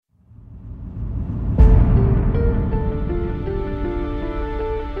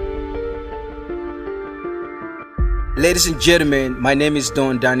Ladies and gentlemen, my name is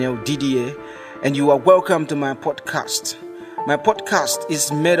Don Daniel Didier, and you are welcome to my podcast. My podcast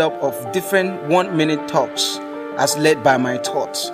is made up of different 1-minute talks as led by my thoughts.